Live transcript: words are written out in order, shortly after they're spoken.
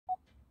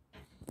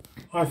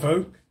Hi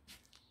folk,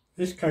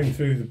 this came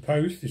through the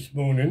post this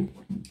morning.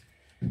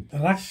 The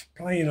last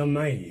plane I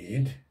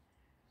made,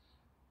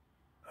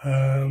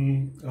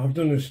 I've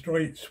done a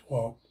straight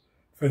swap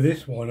for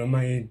this one I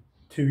made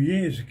 2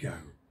 years ago.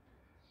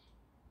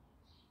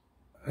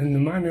 And the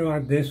man who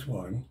had this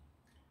one,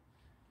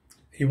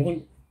 he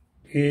wanted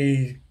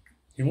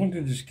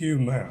a skew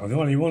mouth.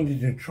 Well, he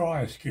wanted to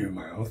try a skew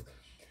mouth,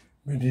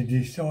 but he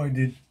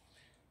decided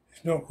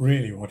it's not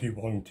really what he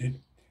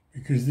wanted,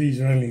 because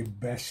these are only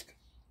best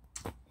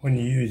when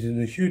you're using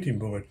the shooting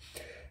board.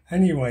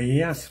 Anyway,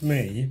 he asked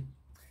me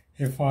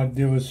if I'd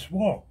do a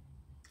swap.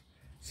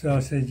 So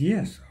I said,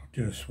 yes, I'll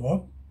do a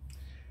swap.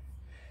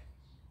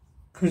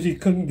 Because he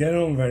couldn't get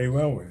on very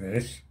well with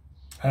this.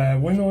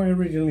 When I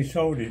originally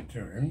sold it to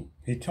him,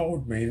 he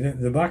told me that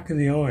the back of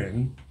the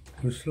iron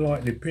was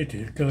slightly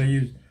pitted because I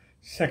used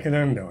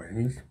second-hand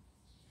irons.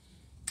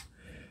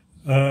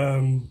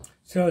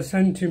 So I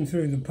sent him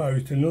through the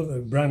post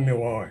another brand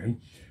new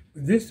iron.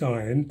 But this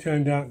iron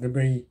turned out to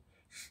be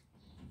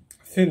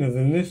thinner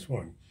than this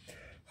one.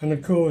 And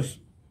of course,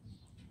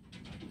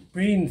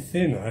 being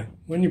thinner,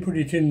 when you put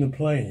it in the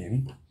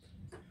plane,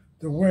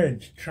 the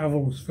wedge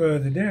travels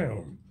further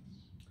down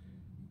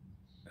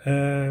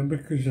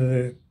because of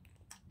the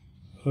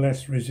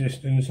less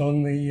resistance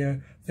on the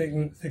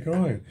thicker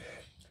iron.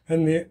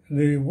 And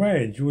the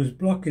wedge was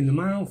blocking the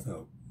mouth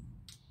up,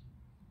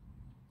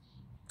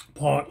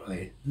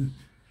 partly.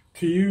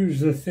 To use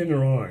the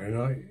thinner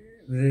iron,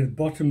 the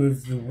bottom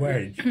of the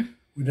wedge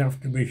would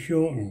have to be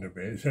shortened a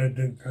bit so it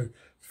didn't go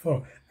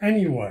far.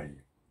 Anyway,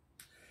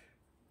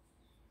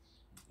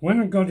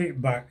 when I got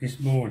it back this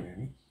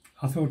morning,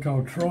 I thought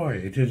I'll try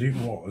it as it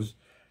was,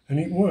 and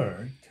it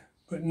worked,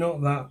 but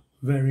not that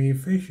very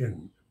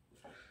efficient.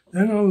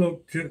 Then I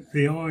looked at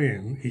the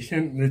iron. He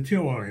sent the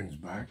 2 irons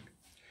back,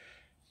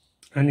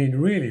 and he'd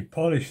really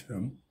polished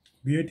them,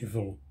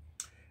 beautiful.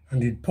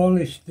 And he'd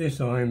polished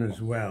this iron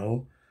as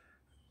well,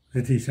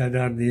 that he said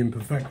had the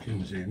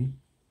imperfections in.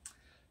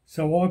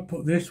 So I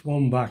put this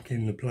one back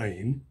in the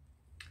plane,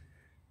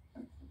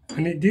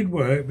 and it did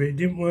work, but it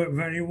didn't work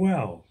very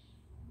well.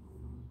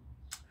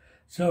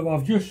 So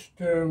I've just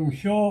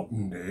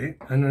sharpened it,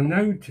 and I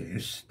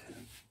noticed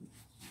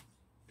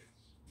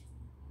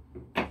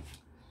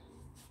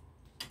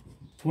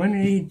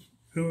when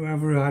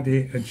whoever had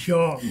it had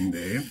sharpened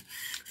it,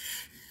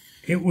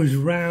 it was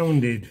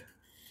rounded,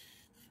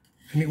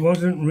 and it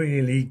wasn't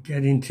really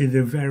getting to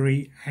the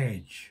very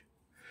edge.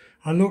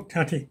 I looked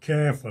at it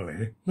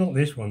carefully, not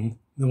this one,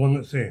 the one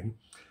that's in,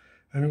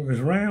 and it was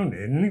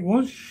rounded, and it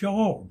was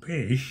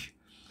sharpish,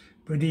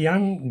 but he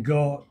hadn't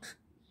got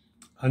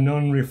a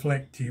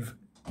non-reflective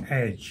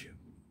edge.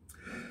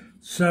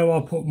 So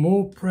I put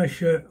more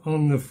pressure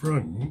on the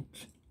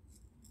front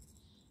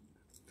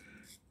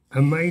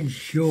and made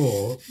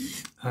sure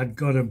I'd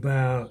got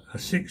about a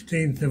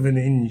 1/16 of an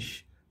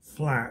inch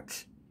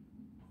flat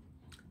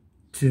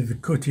to the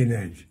cutting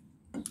edge.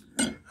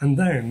 And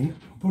then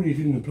put it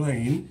in the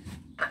plane,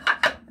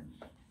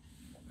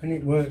 and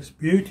it works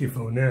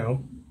beautiful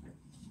now.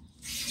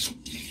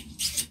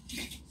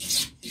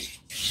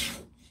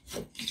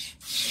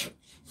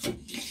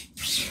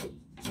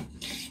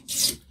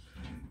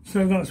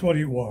 So that's what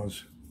it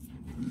was.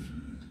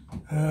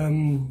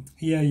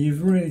 Yeah,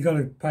 you've really got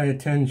to pay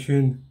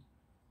attention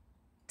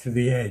to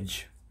the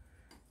edge.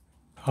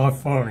 I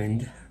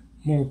find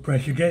more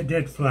pressure, get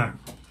dead flat.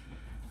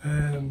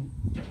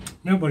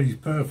 Nobody's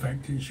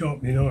perfect in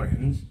sharpening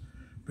irons,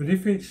 but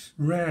if it's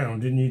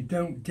round and you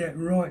don't get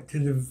right to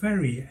the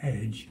very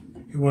edge,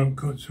 it won't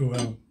cut so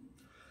well.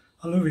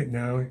 I love it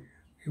now.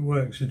 It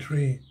works a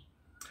treat.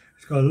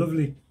 It's got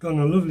gone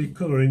a lovely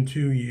colour in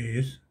 2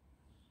 years.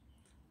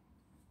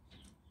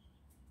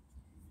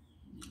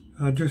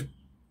 I just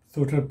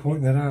thought I'd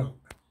point that out.